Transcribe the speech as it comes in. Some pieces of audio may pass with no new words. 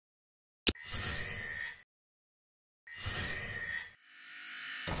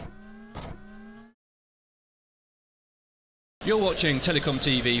You're watching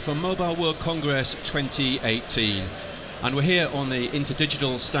TelecomTV from Mobile World Congress 2018, and we're here on the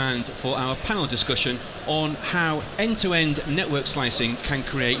Interdigital stand for our panel discussion on how end-to-end network slicing can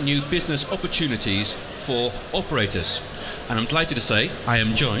create new business opportunities for operators. And I'm delighted to say I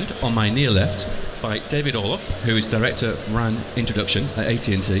am joined on my near left by David Orloff, who is Director of RAN Introduction at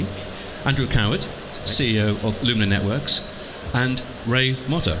AT&T, Andrew Coward, CEO of Lumina Networks, and Ray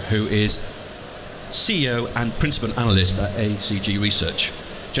Mota, who is CEO and Principal Analyst at ACG Research.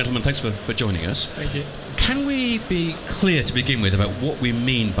 Gentlemen, thanks for joining us. Thank you. Can we be clear to begin with about what we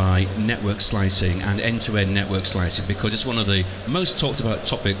mean by network slicing and end-to-end network slicing, because it's one of the most talked about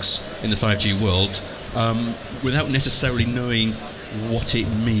topics in the 5G world, without necessarily knowing what it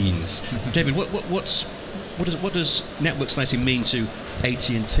means. David, what does network slicing mean to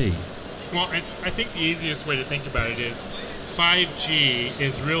AT&T? Well, I think the easiest way to think about it is 5G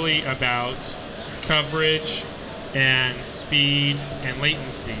is really about coverage and speed and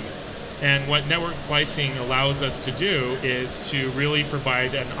latency. And what network slicing allows us to do is to really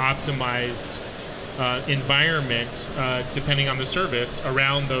provide an optimized environment, depending on the service,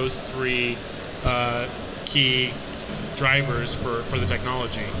 around those three key drivers for the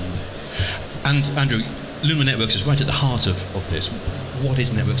technology. And Andrew, Lumina Networks is right at the heart of this. What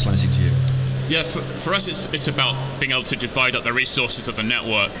is network slicing to you? Yeah, for us it's about being able to divide up the resources of the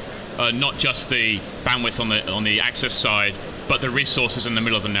network, not just the bandwidth on the access side, but the resources in the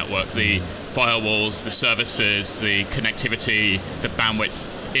middle of the network, the firewalls, the services, the connectivity, the bandwidth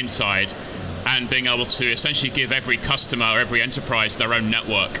inside, and being able to essentially give every customer or every enterprise their own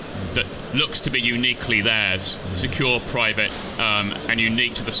network that looks to be uniquely theirs, secure, private, and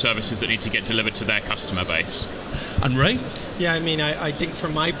unique to the services that need to get delivered to their customer base. And Ray? Yeah, I mean, I think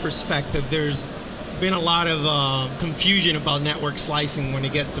from my perspective, there's been a lot of confusion about network slicing when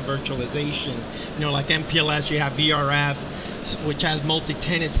it gets to virtualization. You know, like MPLS, you have VRF, which has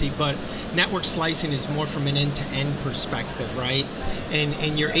multi-tenancy, but network slicing is more from an end-to-end perspective, right?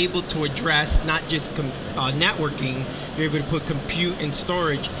 And you're able to address not just networking, you're able to put compute and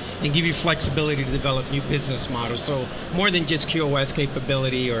storage and give you flexibility to develop new business models. So more than just QoS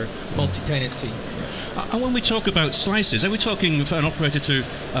capability or multi-tenancy. And when we talk about slices, are we talking for an operator to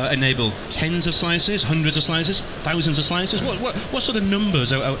enable tens of slices, hundreds of slices, thousands of slices? What sort of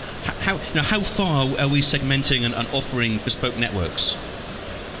numbers? How far are we segmenting and offering bespoke networks?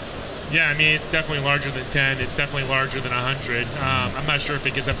 Yeah, I mean, it's definitely larger than 10. It's definitely larger than 100. I'm not sure if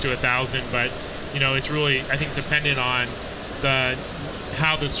it gets up to 1,000, but you know, it's really, I think, dependent on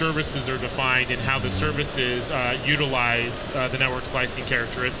how the services are defined and how the services utilize the network slicing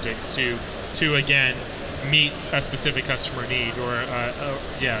characteristics to again meet a specific customer need or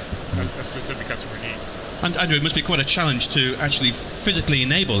a specific customer need. And Andrew, it must be quite a challenge to actually physically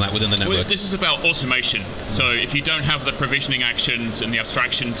enable that within the network. Well, this is about automation. So if you don't have the provisioning actions and the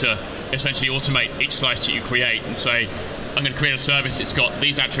abstraction to essentially automate each slice that you create and say, I'm going to create a service, it's got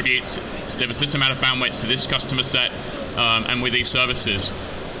these attributes, it delivers this amount of bandwidth to this customer set, and with these services,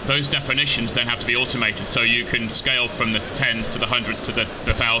 those definitions then have to be automated so you can scale from the tens to the hundreds to the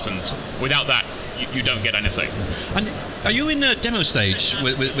thousands. Without that, you don't get anything. And are you in a demo stage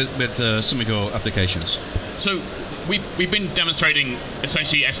with some of your applications? So we've been demonstrating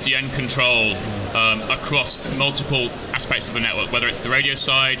essentially SDN control across multiple aspects of the network, whether it's the radio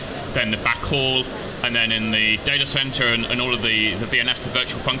side, then the backhaul, and then in the data center and all of the VNFs, the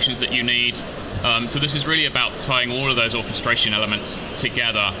virtual functions that you need. So this is really about tying all of those orchestration elements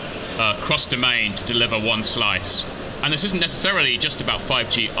together cross-domain to deliver one slice. And this isn't necessarily just about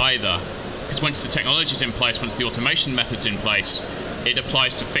 5G either, because once the technology is in place, once the automation method's in place, it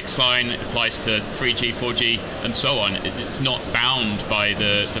applies to fixed line, it applies to 3G, 4G, and so on. It's not bound by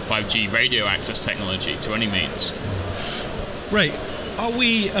the 5G radio access technology to any means. Ray, are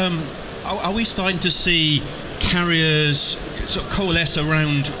we starting to see carriers sort of coalesce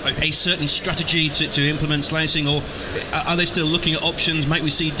around a certain strategy to implement slicing, or are they still looking at options? Might we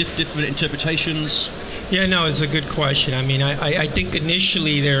see different interpretations? Yeah, no, it's a good question. I mean, I think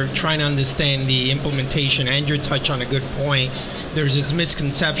initially they're trying to understand the implementation. Andrew touched on a good point. There's this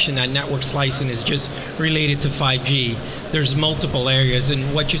misconception that network slicing is just related to 5G. There's multiple areas,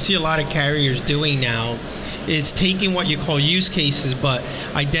 and what you see a lot of carriers doing now is taking what you call use cases, but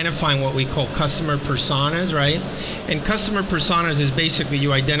identifying what we call customer personas, right? And customer personas is basically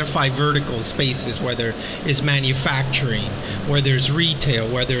you identify vertical spaces, whether it's manufacturing, whether it's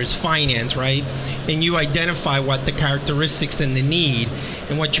retail, whether it's finance, right? And you identify what the characteristics and the need.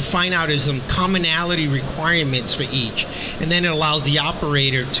 And what you find out is some commonality requirements for each. And then it allows the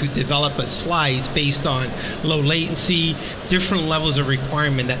operator to develop a slice based on low latency, different levels of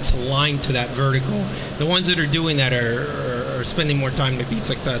requirement that's aligned to that vertical. The ones that are doing that are or spending more time to be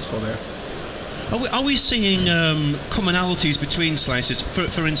successful there. Are we seeing commonalities between slices?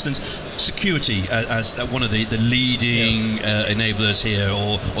 For instance, security as one of the leading enablers here,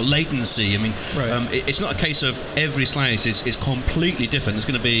 or latency. I mean, it's not a case of every slice is completely different. There's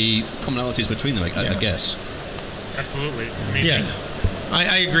going to be commonalities between them, I guess. Absolutely. I mean, yes.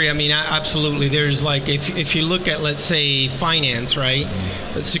 I agree. I mean, absolutely. There's like, if you look at, let's say, finance, right?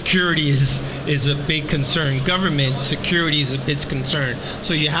 Security is a big concern. Government security is a big concern.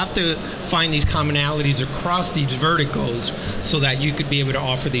 So you have to find these commonalities across these verticals so that you could be able to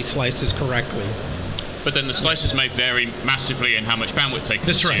offer these slices correctly. But then the slices may vary massively in how much bandwidth they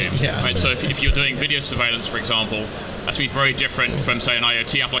consume. That's right. Yeah. Right? So if you're doing video surveillance, for example, that's going to be very different from, say, an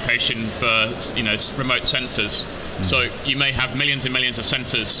IoT application for remote sensors. So you may have millions and millions of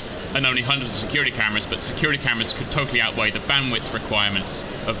sensors and only hundreds of security cameras, but security cameras could totally outweigh the bandwidth requirements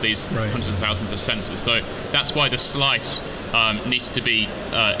of these hundreds of thousands of sensors. So that's why the slice needs to be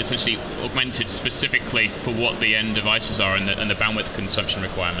essentially augmented specifically for what the end devices are and the bandwidth consumption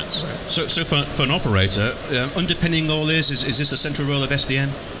requirements. Right. So for an operator, underpinning all this, is this the central role of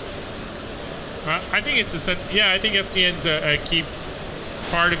SDN? I think I think SDN's a key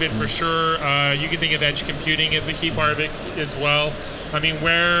part of it for sure. You can think of edge computing as a key part of it as well. I mean,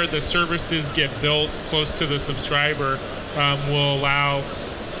 where the services get built close to the subscriber will allow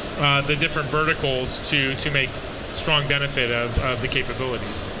the different verticals to make strong benefit of the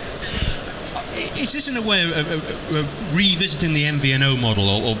capabilities. Is this in a way revisiting the MVNO model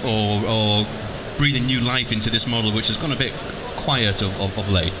or breathing new life into this model, which has gone a bit quiet of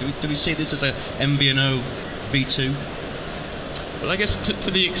late? Do we see this as a MVNO V2? Well, I guess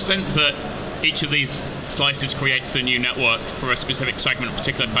to the extent that each of these slices creates a new network for a specific segment, a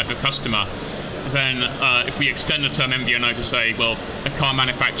particular type of customer, then if we extend the term MVNO to say, well, a car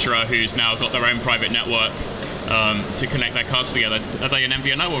manufacturer who's now got their own private network to connect their cars together, are they an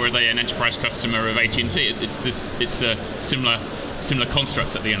MVNO or are they an enterprise customer of AT&T? It's a similar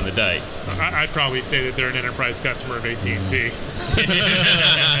construct at the end of the day. I'd probably say that they're an enterprise customer of AT&T.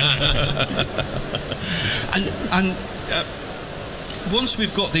 And once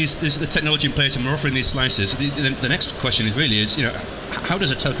we've got the technology in place and we're offering these slices, the next question is how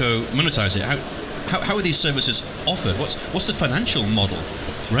does a telco monetize it? How are these services offered? What's the financial model?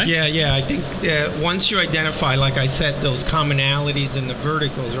 Right? Yeah. I think once you identify, like I said, those commonalities in the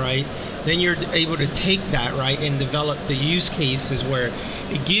verticals, right? Then you're able to take that, right, and develop the use cases where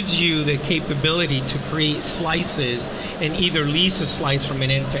it gives you the capability to create slices and either lease a slice from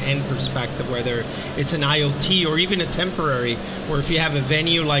an end-to-end perspective, whether it's an IoT or even a temporary, where if you have a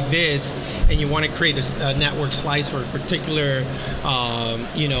venue like this and you want to create a network slice for a particular,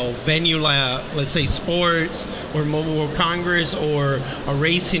 venue, let's say sports or Mobile World Congress or a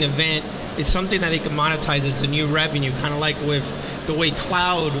racing event, it's something that they can monetize as a new revenue, kind of like with the way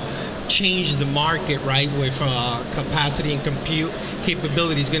cloud changed the market, right, with capacity and compute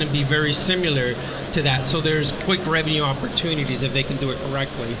capability is going to be very similar to that. So there's quick revenue opportunities if they can do it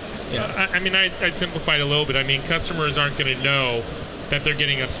correctly. Yeah. I mean, I'd simplify it a little bit. I mean, customers aren't going to know that they're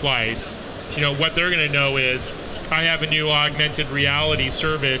getting a slice. What they're going to know is, I have a new augmented reality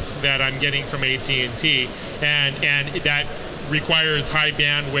service that I'm getting from AT&T, and that requires high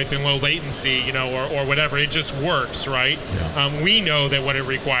bandwidth and low latency, or whatever. It just works, right? Yeah. We know that what it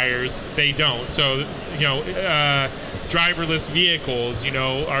requires, they don't. So, driverless vehicles,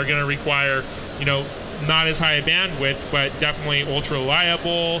 are going to require, not as high a bandwidth, but definitely ultra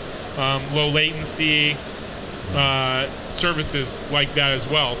reliable, low latency services like that as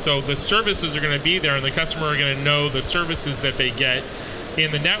well. So the services are going to be there, and the customer are going to know the services that they get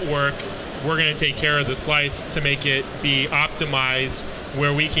in the network. We're going to take care of the slice to make it be optimized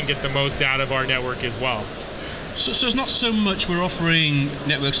where we can get the most out of our network as well. So it's not so much we're offering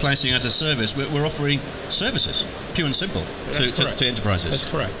network slicing as a service, we're offering services, pure and simple, to enterprises. That's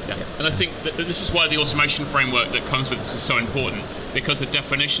correct. Yeah. And I think that this is why the automation framework that comes with this is so important, because the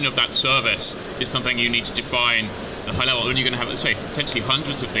definition of that service is something you need to define at a high level. And you're going to have, let's say, potentially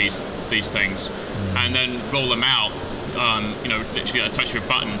hundreds of these things, and then roll them out, literally at a touch of a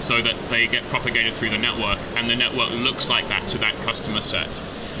button, so that they get propagated through the network, and the network looks like that to that customer set.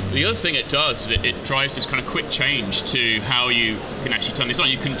 The other thing it does is it drives this kind of quick change to how you can actually turn this on.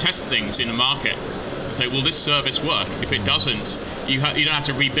 You can test things in the market and say, will this service work? If it doesn't, you don't have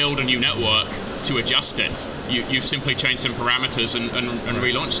to rebuild a new network to adjust it. You've simply changed some parameters and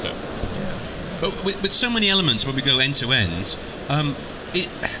relaunched it. But with so many elements when we go end to end,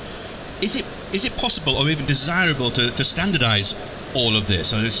 is it possible or even desirable to standardize all of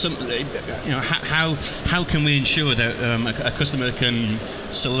this? So how can we ensure that a customer can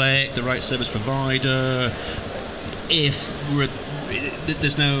select the right service provider? if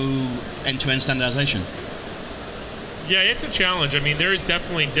there's no end-to-end standardization? Yeah, it's a challenge. I mean, there's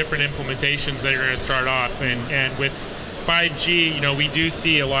definitely different implementations that are going to start off, and with 5G, you know, we do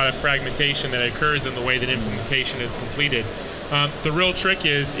see a lot of fragmentation that occurs in the way that implementation is completed. The real trick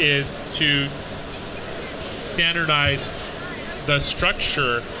is to standardize the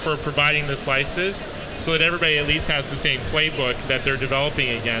structure for providing the slices so that everybody at least has the same playbook that they're developing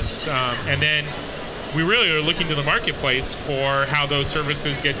against. And then we really are looking to the marketplace for how those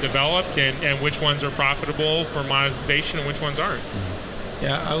services get developed and which ones are profitable for monetization and which ones aren't.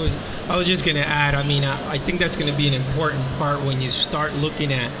 Yeah, I was just going to add, I mean, I think that's going to be an important part when you start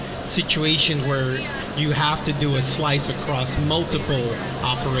looking at situations where you have to do a slice across multiple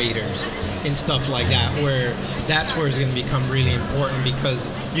operators and stuff like that, where that's where it's going to become really important, because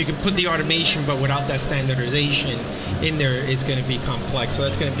you can put the automation, but without that standardization in there, it's going to be complex. So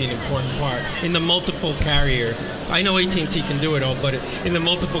that's going to be an important part. In the multiple carrier, I know AT&T can do it all, but in the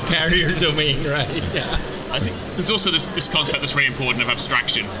multiple carrier domain, right? Yeah. I think there's also this concept that's really important of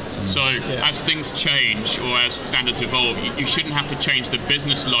abstraction. So as things change or as standards evolve, you shouldn't have to change the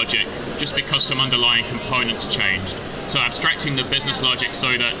business logic just because some underlying components changed. So abstracting the business logic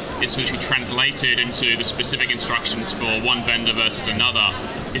so that it's actually translated into the specific instructions for one vendor versus another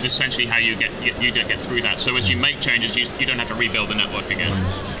is essentially how you get through that. So as you make changes, you don't have to rebuild the network again.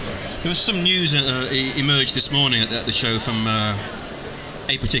 There was some news emerged this morning at the show from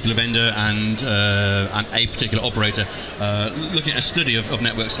a particular vendor and a particular operator looking at a study of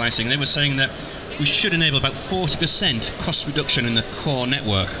network slicing. They were saying that we should enable about 40% cost reduction in the core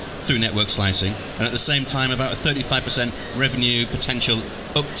network through network slicing, and at the same time about a 35% revenue potential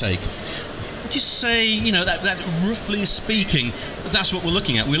uptake. Would you say, you know, that roughly speaking, that's what we're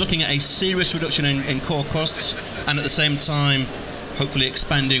looking at? We're looking at a serious reduction in core costs, and at the same time hopefully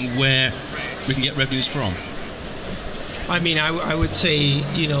expanding where we can get revenues from. I mean, I would say,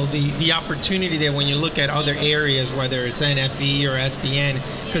 you know, the opportunity there when you look at other areas, whether it's NFV or SDN,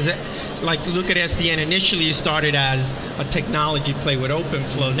 because like look at SDN, initially it started as a technology play with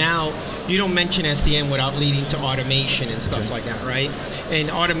OpenFlow. Now you don't mention SDN without leading to automation and stuff like that, right?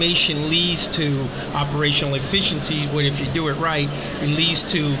 And automation leads to operational efficiency, where if you do it right, it leads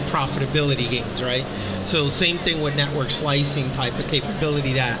to profitability gains, right? So same thing with network slicing type of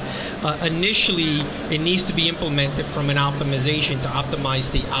capability that initially it needs to be implemented from an optimization to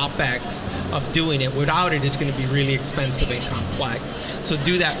optimize the OpEx of doing it. Without it, it's going to be really expensive and complex. So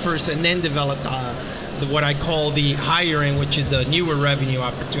do that first and then develop what I call the higher end, which is the newer revenue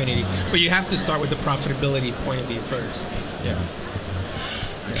opportunity. But you have to start with the profitability point of view first. Yeah.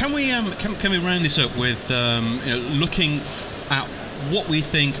 Can we round this up with you know, looking at what we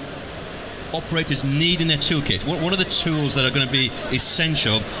think operators need in their toolkit? What are the tools that are going to be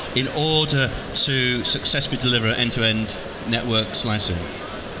essential in order to successfully deliver end-to-end network slicing?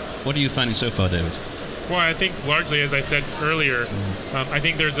 What are you finding so far, David? Well, I think largely, as I said earlier, I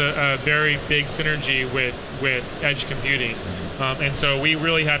think there's a very big synergy with edge computing. And so we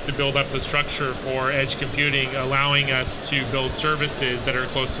really have to build up the structure for edge computing, allowing us to build services that are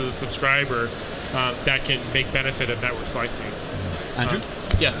close to the subscriber that can make benefit of network slicing. Andrew?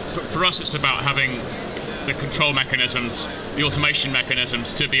 Yeah, for us it's about having the control mechanisms, the automation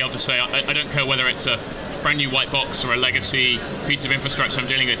mechanisms to be able to say, I don't care whether it's a brand new white box or a legacy piece of infrastructure I'm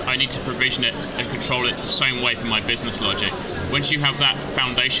dealing with, I need to provision it and control it the same way for my business logic. Once you have that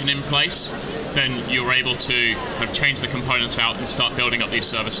foundation in place, then you're able to kind of change the components out and start building up these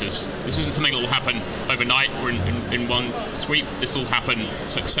services. This isn't something that will happen overnight or in one sweep. This will happen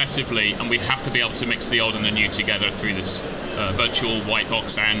successively, and we have to be able to mix the old and the new together through this virtual white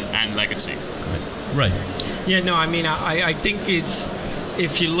box and legacy. Right. Yeah, no, I mean, I think it's,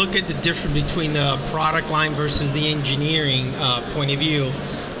 if you look at the difference between the product line versus the engineering point of view,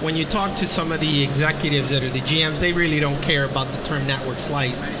 when you talk to some of the executives that are the GMs, they really don't care about the term network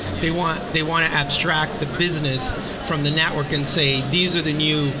slice. They want to abstract the business from the network and say, these are the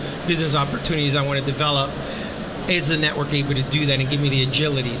new business opportunities I want to develop. Is the network able to do that and give me the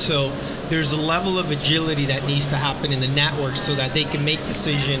agility? So there's a level of agility that needs to happen in the network so that they can make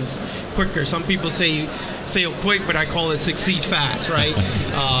decisions quicker. Some people say fail quick, but I call it succeed fast, right?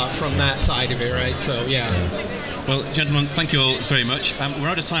 From that side of it, right? So, yeah. Well, gentlemen, thank you all very much. We're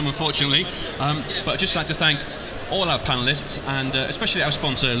out of time, unfortunately, but I'd just like to thank all our panelists and especially our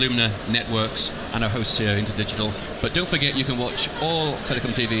sponsor, Lumina Networks, and our hosts here, InterDigital. But don't forget, you can watch all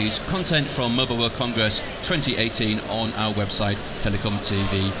TelecomTV's content from Mobile World Congress 2018 on our website,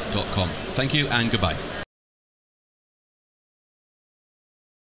 telecomtv.com. Thank you and goodbye.